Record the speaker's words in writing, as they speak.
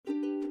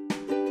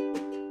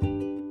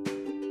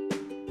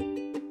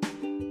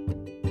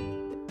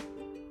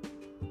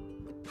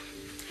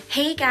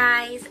Hey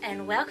guys,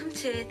 and welcome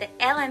to the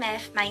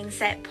LMF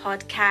Mindset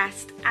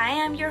Podcast. I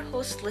am your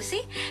host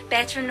Lucy,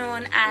 better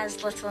known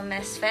as Little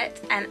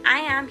Misfit, and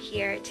I am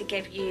here to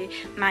give you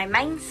my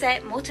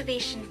mindset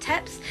motivation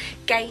tips,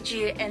 guide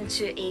you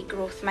into a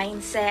growth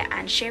mindset,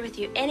 and share with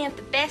you any of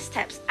the best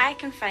tips I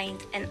can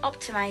find in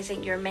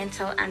optimizing your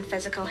mental and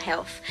physical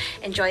health.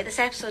 Enjoy this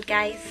episode,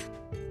 guys.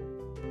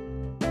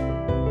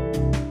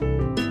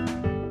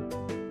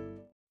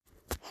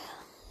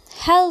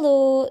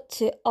 Hello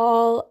to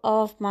all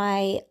of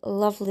my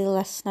lovely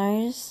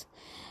listeners.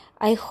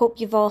 I hope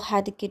you've all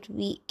had a good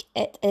week.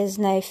 It is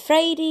now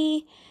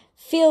Friday,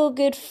 Feel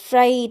Good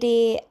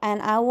Friday,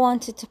 and I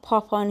wanted to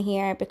pop on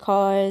here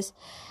because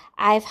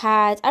I've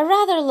had a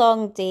rather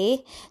long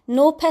day.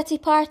 No pity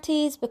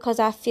parties because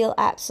I feel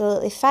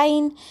absolutely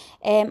fine.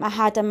 I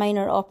had a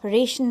minor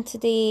operation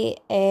today.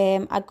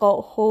 I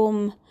got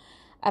home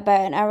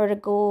about an hour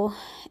ago,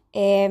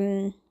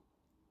 and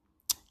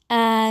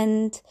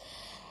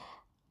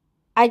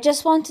I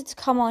just wanted to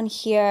come on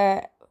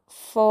here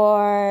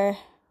for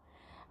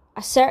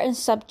a certain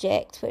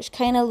subject which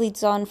kind of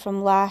leads on from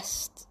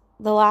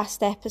the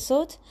last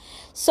episode.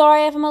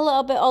 Sorry if I'm a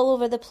little bit all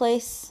over the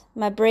place.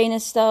 My brain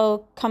is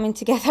still coming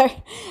together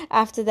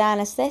after the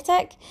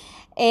anaesthetic.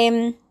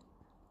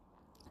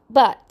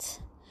 But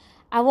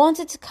I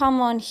wanted to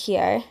come on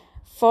here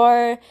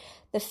for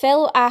the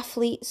fellow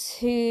athletes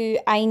who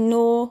I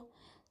know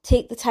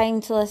take the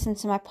time to listen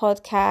to my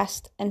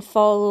podcast and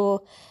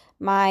follow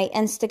my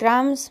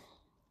Instagrams.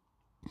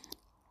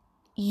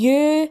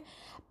 You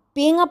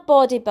being a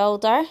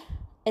bodybuilder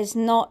is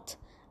not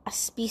a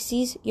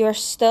species. You're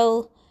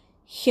still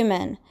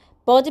human.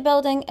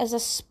 Bodybuilding is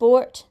a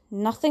sport,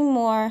 nothing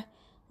more,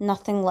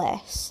 nothing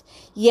less.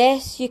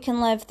 Yes, you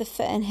can live the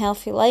fit and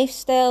healthy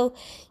lifestyle.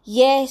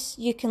 Yes,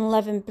 you can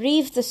live and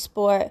breathe the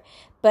sport,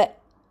 but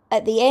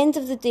at the end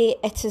of the day,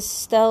 it is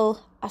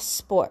still a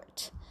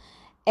sport.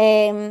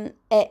 It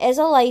is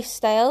a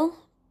lifestyle,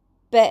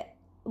 but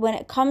when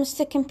it comes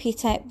to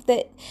competing,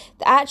 the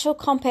actual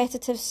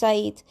competitive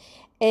side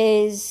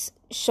is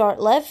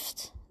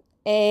short-lived.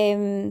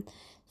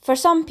 For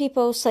some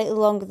people, slightly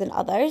longer than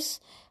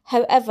others.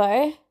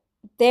 However,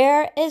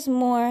 there is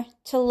more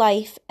to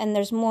life and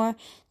there's more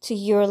to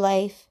your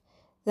life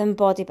than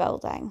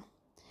bodybuilding.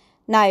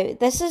 Now,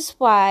 this is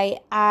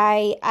why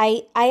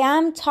I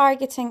am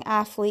targeting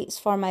athletes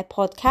for my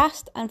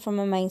podcast and for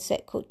my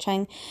mindset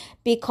coaching,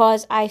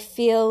 because I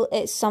feel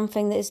it's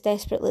something that is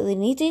desperately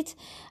needed,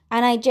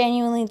 and I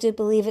genuinely do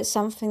believe it's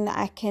something that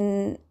I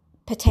can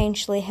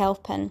potentially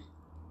help in.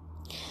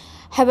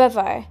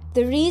 However,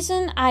 the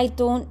reason I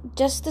don't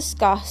just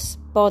discuss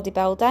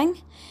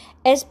bodybuilding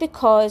is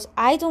because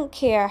I don't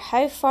care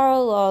how far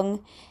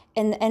along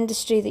in the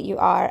industry that you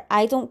are.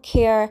 I don't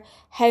care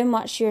how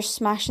much you're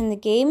smashing the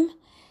game.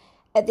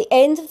 At the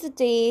end of the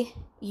day,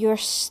 you're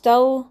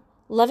still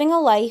living a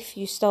life.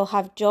 You still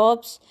have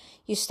jobs.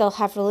 You still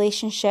have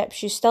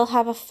relationships. You still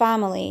have a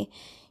family.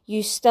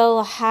 You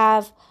still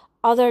have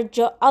other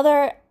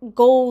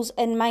goals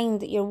in mind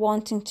that you're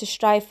wanting to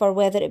strive for,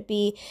 whether it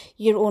be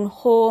your own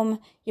home,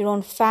 your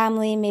own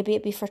family, maybe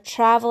it be for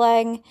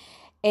travelling,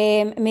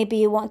 maybe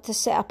you want to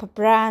set up a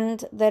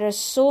brand. There are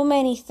so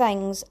many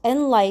things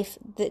in life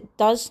that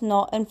does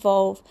not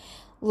involve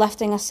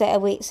lifting a set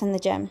of weights in the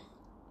gym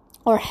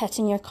or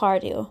hitting your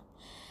cardio.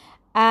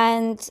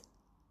 And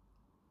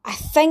I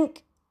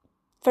think,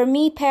 for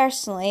me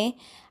personally,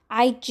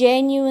 I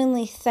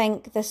genuinely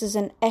think this is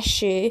an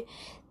issue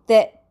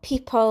that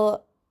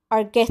people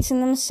are getting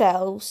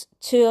themselves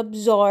too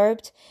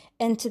absorbed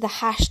into the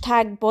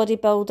hashtag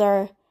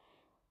bodybuilder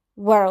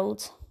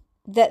world,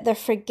 that they're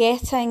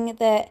forgetting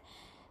that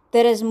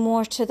there is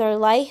more to their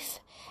life.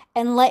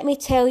 And let me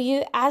tell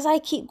you, as I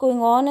keep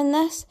going on in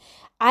this,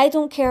 I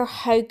don't care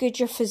how good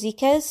your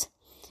physique is.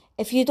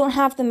 If you don't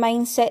have the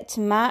mindset to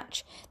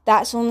match,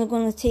 that's only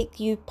going to take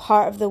you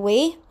part of the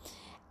way.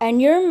 And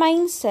your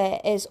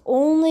mindset is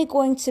only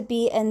going to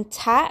be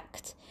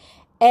intact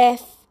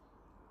if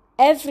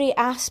every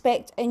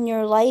aspect in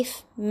your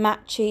life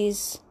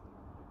matches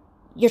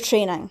your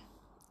training.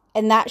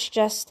 And that's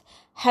just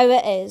how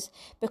it is.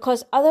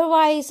 Because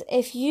otherwise,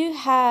 if you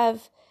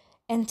have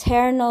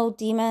internal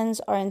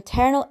demons or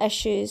internal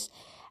issues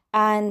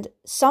and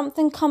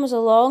something comes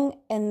along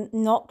and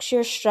knocks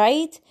your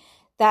stride,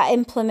 that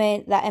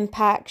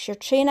impacts your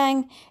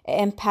training, it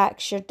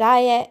impacts your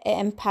diet, it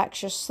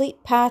impacts your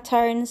sleep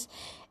patterns,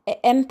 it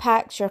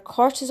impacts your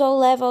cortisol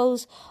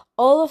levels,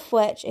 all of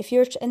which, if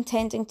you're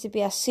intending to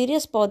be a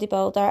serious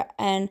bodybuilder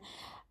and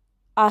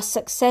a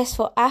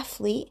successful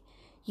athlete,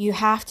 you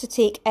have to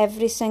take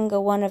every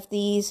single one of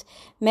these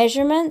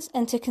measurements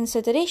into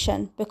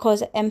consideration,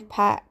 because it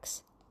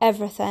impacts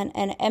everything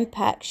and it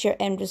impacts your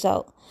end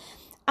result.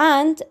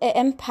 And it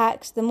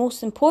impacts the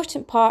most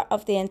important part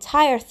of the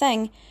entire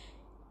thing,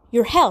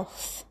 your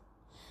health.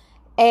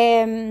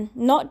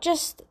 Not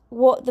just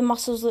what the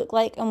muscles look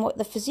like and what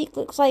the physique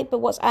looks like, but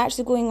what's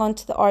actually going on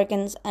to the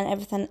organs and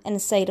everything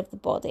inside of the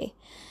body.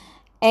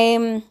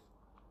 And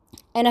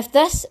if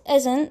this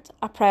isn't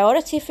a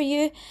priority for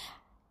you,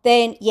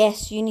 then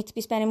yes, you need to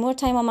be spending more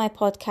time on my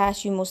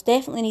podcast. You most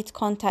definitely need to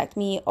contact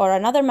me or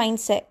another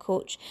mindset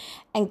coach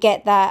and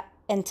get that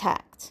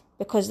intact,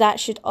 because that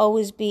should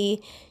always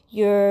be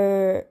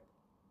your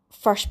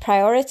first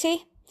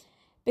priority.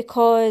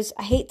 Because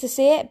I hate to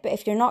say it, but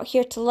if you're not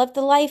here to live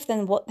the life,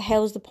 then what the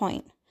hell's the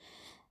point?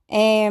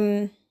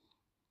 And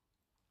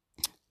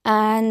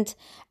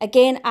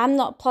again, I'm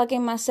not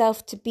plugging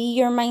myself to be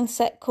your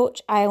mindset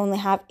coach. I only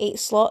have 8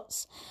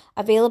 slots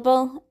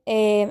available,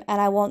 and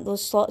I want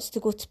those slots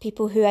to go to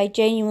people who I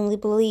genuinely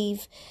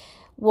believe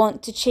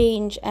want to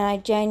change, and I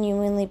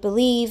genuinely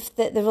believe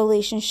that the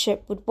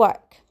relationship would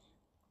work.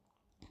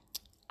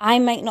 I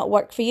might not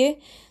work for you.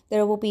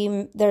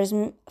 There's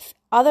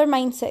other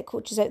mindset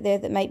coaches out there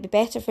that might be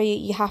better for you.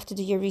 You have to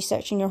do your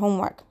research and your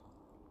homework.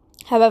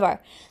 However,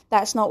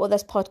 that's not what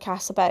this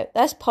podcast is about.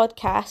 This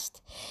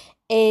podcast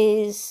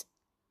is,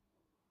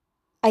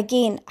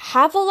 again,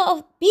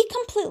 be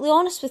completely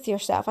honest with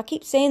yourself. I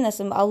keep saying this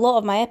in a lot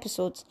of my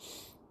episodes.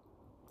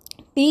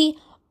 Be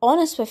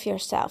honest with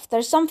yourself.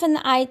 There's something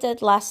that I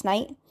did last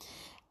night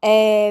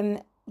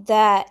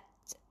that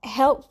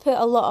helped put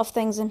a lot of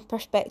things in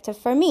perspective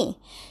for me.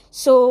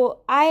 So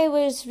I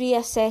was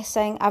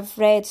reassessing. I've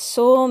read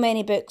so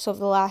many books over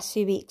the last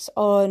few weeks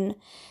on,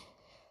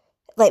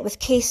 like, with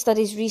case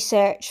studies,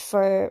 research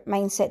for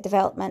mindset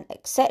development,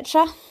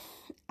 etc.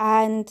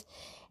 And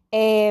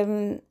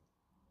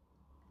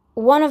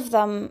one of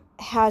them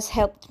has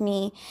helped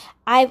me.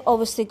 I've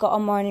obviously got a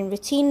morning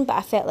routine, but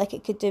I felt like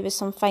it could do with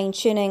some fine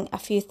tuning. A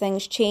few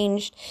things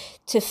changed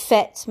to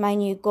fit my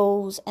new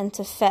goals and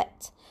to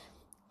fit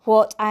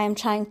what I am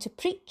trying to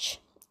preach.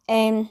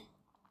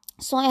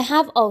 So I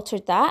have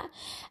altered that.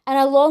 And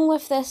along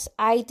with this,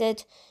 I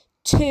did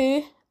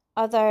 2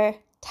 other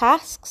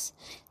tasks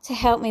to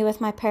help me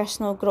with my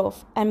personal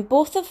growth, and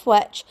both of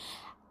which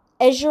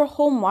is your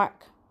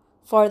homework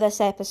for this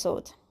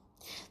episode.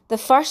 The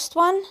first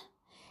one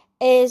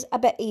is a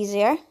bit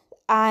easier,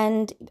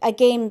 and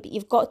again,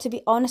 you've got to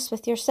be honest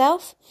with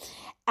yourself,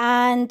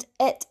 and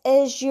it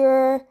is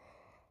your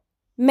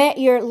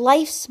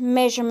life's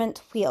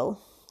measurement wheel.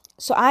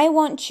 So I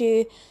want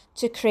you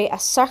to create a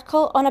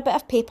circle on a bit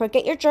of paper.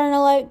 Get your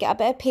journal out, get a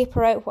bit of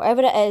paper out,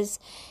 whatever it is.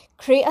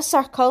 Create a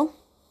circle.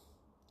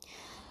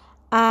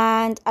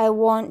 And I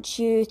want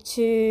you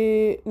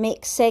to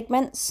make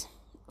segments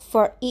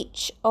for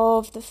each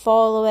of the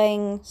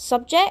following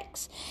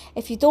subjects.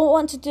 If you don't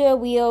want to do a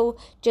wheel,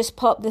 just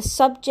pop the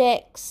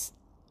subjects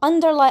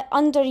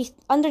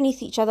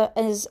underneath each other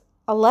as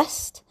a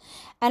list.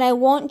 And I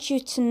want you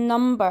to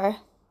number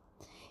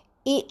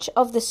each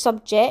of the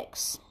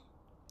subjects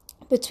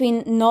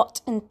between 0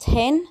 and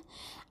 10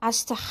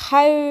 as to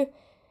how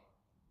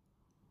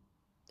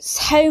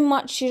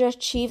much you're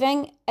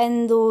achieving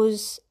in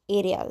those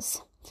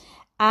areas.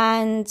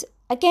 And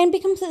again, be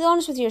completely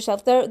honest with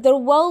yourself. There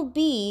will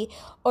be,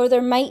 or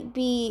there might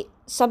be,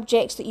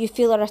 subjects that you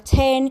feel are a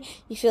 10,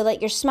 you feel like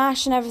you're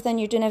smashing everything,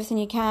 you're doing everything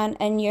you can,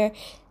 and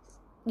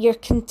you're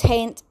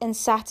content and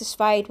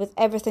satisfied with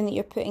everything that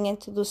you're putting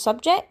into those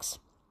subjects.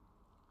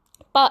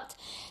 But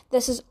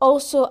this is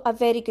also a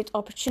very good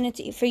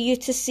opportunity for you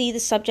to see the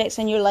subjects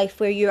in your life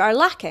where you are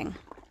lacking.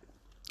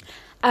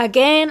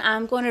 Again,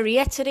 I'm going to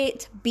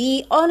reiterate,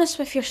 be honest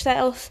with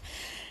yourself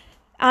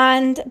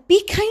and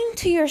be kind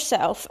to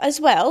yourself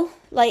as well.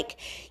 Like,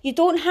 you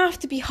don't have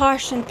to be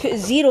harsh and put a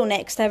 0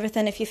 next to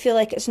everything if you feel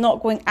like it's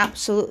not going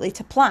absolutely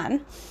to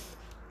plan.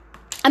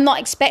 I'm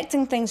not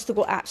expecting things to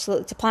go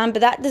absolutely to plan,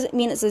 but that doesn't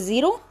mean it's a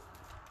 0.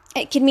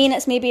 It could mean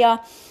it's maybe a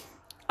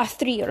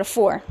 3 or a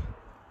 4.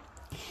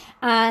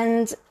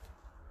 And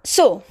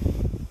so,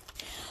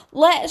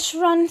 let's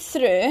run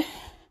through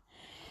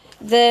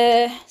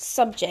the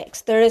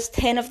subjects. There is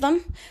 10 of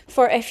them.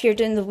 For if you're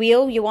doing the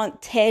wheel, you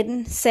want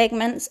 10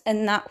 segments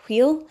in that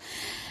wheel.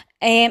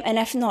 And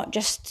if not,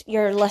 just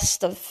your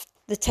list of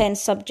the 10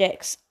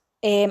 subjects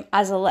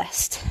as a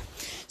list.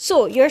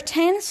 So, your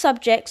 10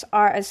 subjects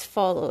are as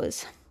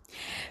follows.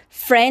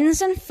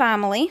 Friends and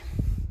family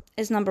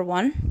is number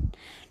 1.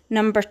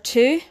 Number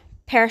 2,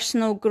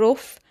 personal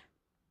growth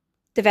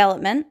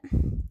development.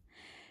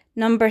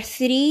 Number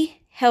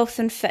 3, health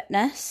and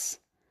fitness.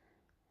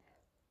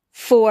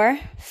 4,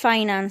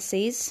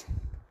 finances.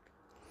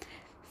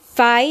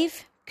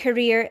 5,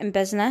 career and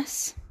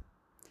business.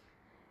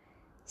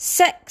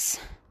 6,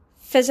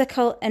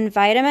 physical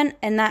environment,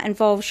 and that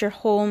involves your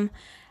home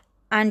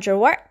and your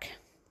work.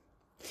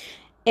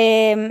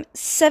 7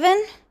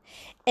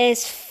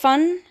 is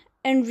fun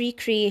and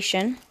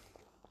recreation.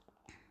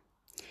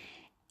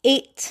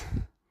 8,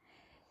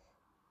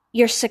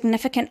 your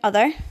significant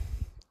other.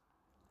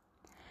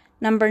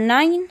 Number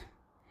 9,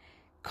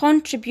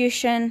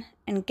 contribution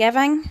and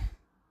giving.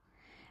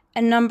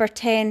 And number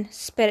 10,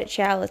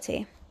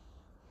 spirituality.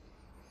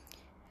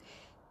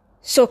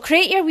 So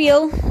create your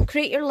wheel,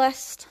 create your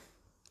list,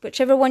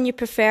 whichever one you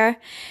prefer.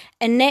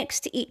 And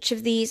next to each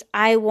of these,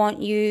 I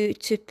want you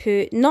to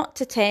put 0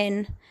 to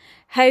 10,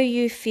 how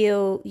you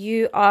feel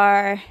you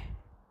are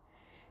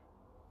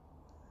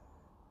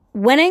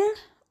winning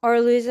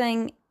or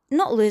losing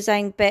not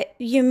losing, but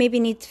you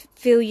maybe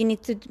feel you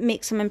need to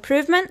make some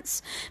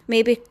improvements,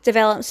 maybe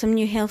develop some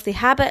new healthy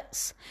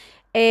habits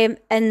in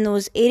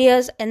those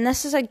areas. And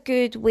this is a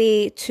good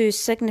way to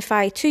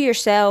signify to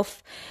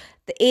yourself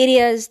the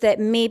areas that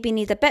maybe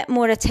need a bit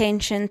more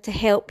attention to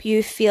help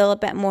you feel a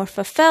bit more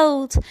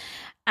fulfilled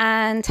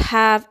and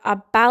have a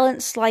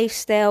balanced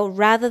lifestyle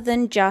rather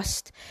than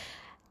just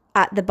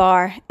at the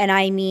bar, and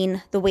I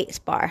mean the weights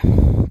bar.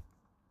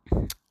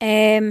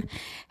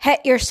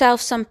 Hit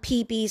yourself some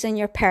PBs in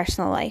your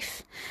personal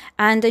life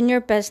and in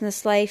your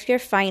business life, your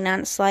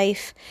finance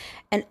life,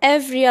 and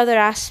every other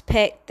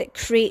aspect that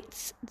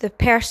creates the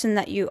person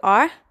that you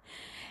are.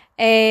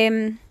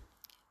 And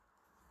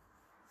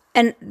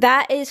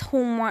that is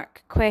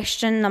homework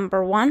question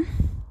number 1.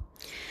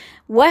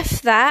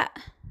 With that,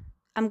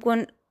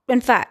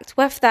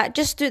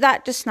 just do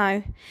that just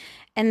now.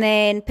 And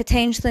then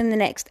potentially in the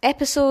next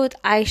episode,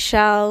 I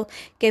shall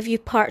give you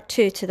part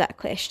 2 to that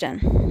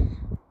question.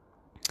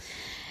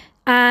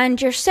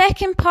 And your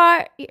second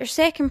part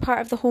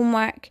of the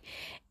homework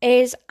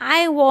is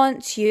I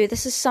want you,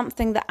 this is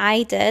something that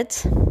I did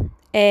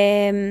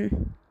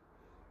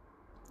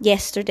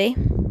yesterday.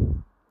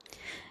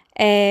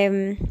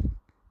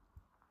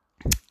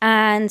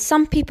 And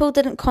some people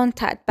didn't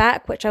contact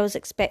back, which I was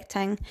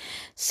expecting.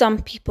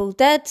 Some people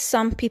did.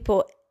 Some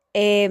people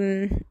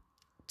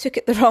took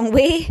it the wrong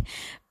way.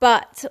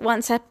 But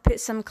once I put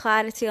some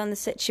clarity on the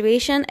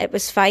situation, it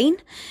was fine.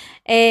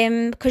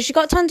 Because you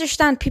got to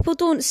understand, people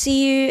don't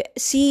see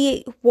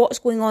what's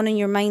going on in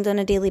your mind on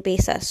a daily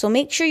basis. So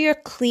make sure you're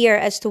clear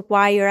as to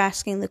why you're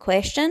asking the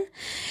question.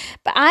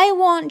 But I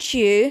want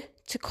you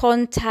to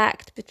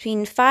contact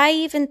between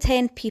 5 and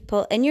 10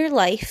 people in your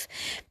life,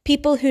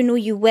 people who know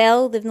you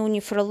well, they've known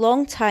you for a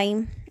long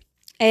time,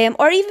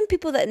 or even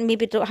people that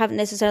maybe haven't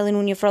necessarily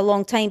known you for a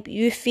long time, but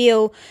you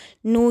feel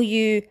know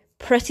you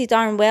pretty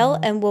darn well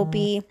and will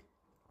be,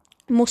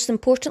 most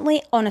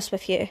importantly, honest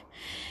with you.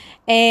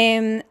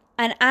 And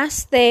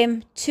ask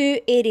them 2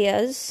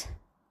 areas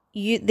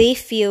they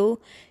feel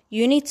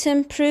you need to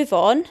improve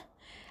on,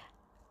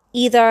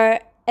 either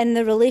in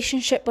the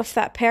relationship with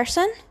that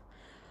person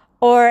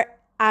or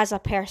as a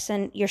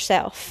person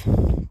yourself.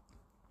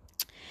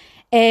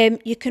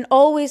 You can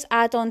always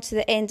add on to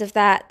the end of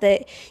that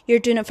you're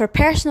doing it for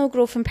personal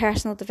growth and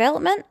personal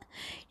development.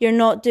 You're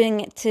not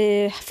doing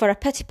it for a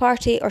pity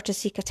party or to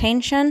seek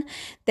attention.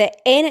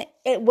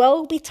 It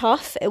will be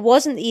tough. It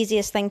wasn't the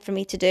easiest thing for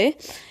me to do.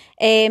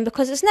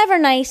 Because it's never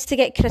nice to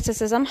get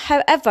criticism.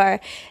 However,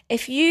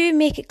 if you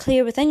make it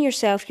clear within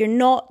yourself, you're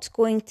not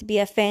going to be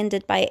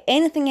offended by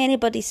anything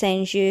anybody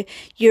sends you.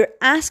 You're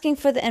asking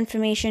for the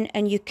information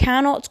and you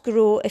cannot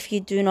grow if you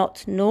do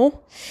not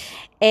know.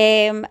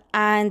 And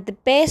the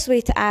best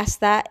way to ask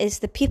that is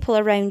the people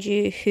around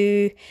you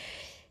who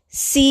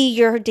see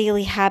your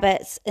daily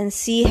habits and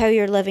see how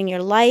you're living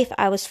your life.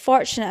 I was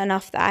fortunate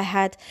enough that I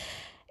had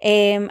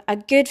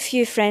a good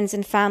few friends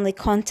and family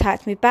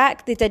contact me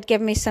back. They did give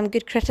me some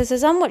good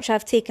criticism, which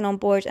I've taken on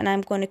board, and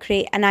I'm going to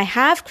create, and I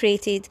have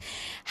created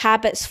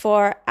habits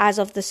for as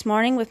of this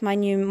morning with my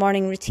new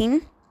morning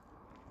routine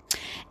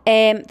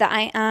that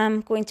I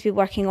am going to be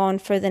working on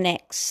for the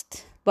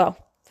rest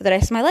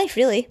of my life,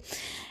 really.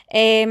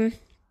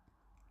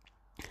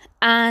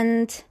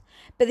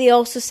 But they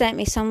also sent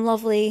me some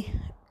lovely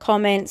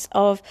comments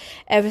of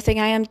everything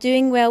I am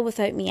doing well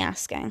without me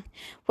asking,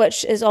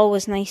 which is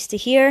always nice to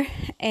hear.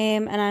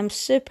 And I'm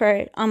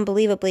super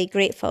unbelievably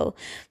grateful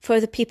for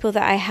the people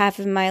that I have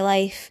in my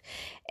life.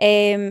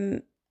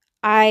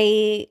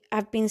 I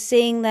have been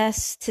saying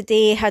this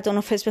today, I don't know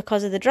if it's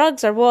because of the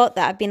drugs or what,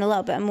 that I've been a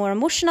little bit more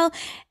emotional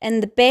in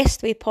the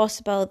best way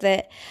possible,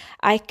 that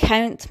I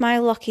count my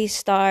lucky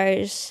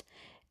stars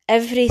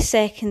every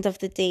second of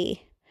the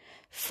day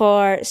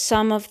for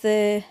some of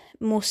the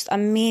most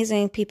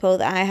amazing people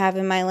that I have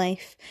in my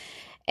life.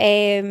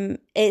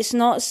 It's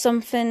not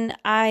something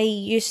I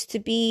used to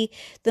be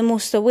the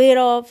most aware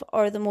of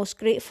or the most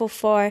grateful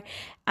for,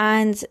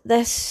 and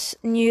this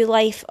new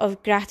life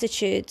of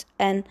gratitude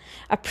and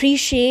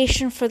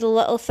appreciation for the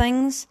little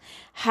things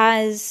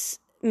has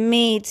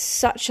made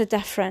such a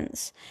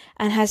difference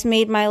and has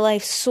made my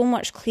life so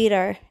much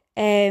clearer,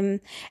 and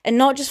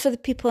not just for the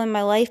people in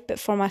my life but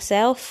for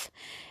myself.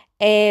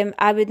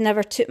 I would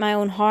never toot my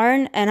own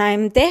horn, and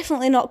I'm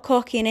definitely not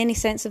cocky in any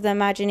sense of the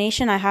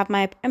imagination. I have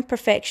my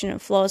imperfection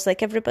and flaws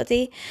like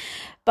everybody,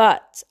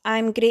 but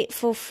I'm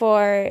grateful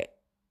for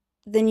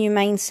the new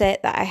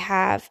mindset that I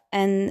have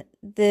and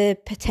the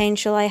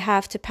potential I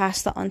have to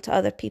pass that on to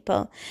other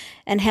people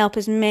and help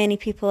as many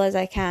people as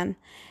I can.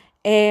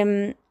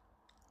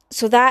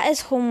 So that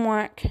is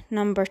homework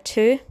number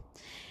 2.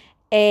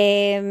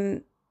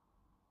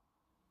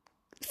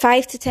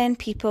 5 to 10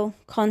 people,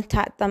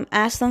 contact them,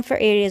 ask them for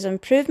areas of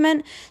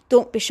improvement.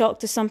 Don't be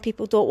shocked if some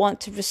people don't want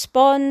to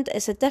respond.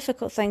 It's a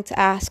difficult thing to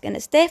ask, and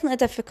it's definitely a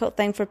difficult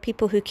thing for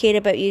people who care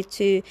about you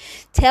to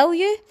tell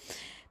you,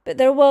 but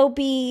there will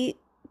be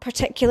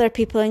particular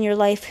people in your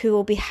life who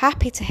will be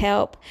happy to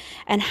help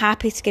and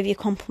happy to give you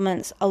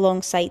compliments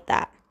alongside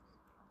that.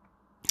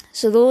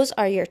 So those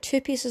are your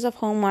 2 pieces of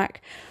homework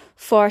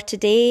for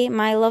today,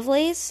 my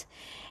lovelies.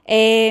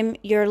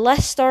 Your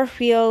list or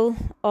wheel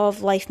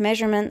of life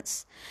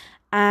measurements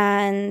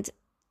and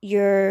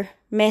your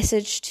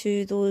message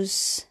to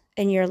those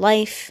in your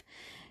life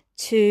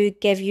to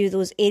give you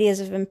those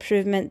areas of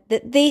improvement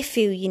that they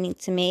feel you need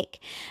to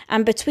make.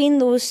 And between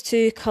those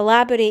two,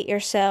 collaborate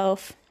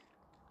yourself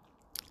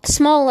a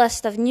small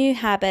list of new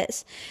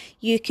habits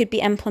you could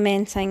be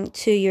implementing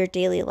to your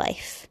daily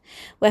life.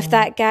 With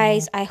that,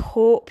 guys, I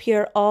hope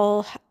you're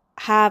all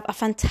have a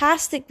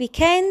fantastic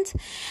weekend,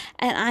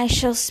 and I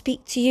shall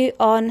speak to you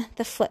on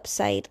the flip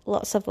side.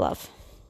 Lots of love.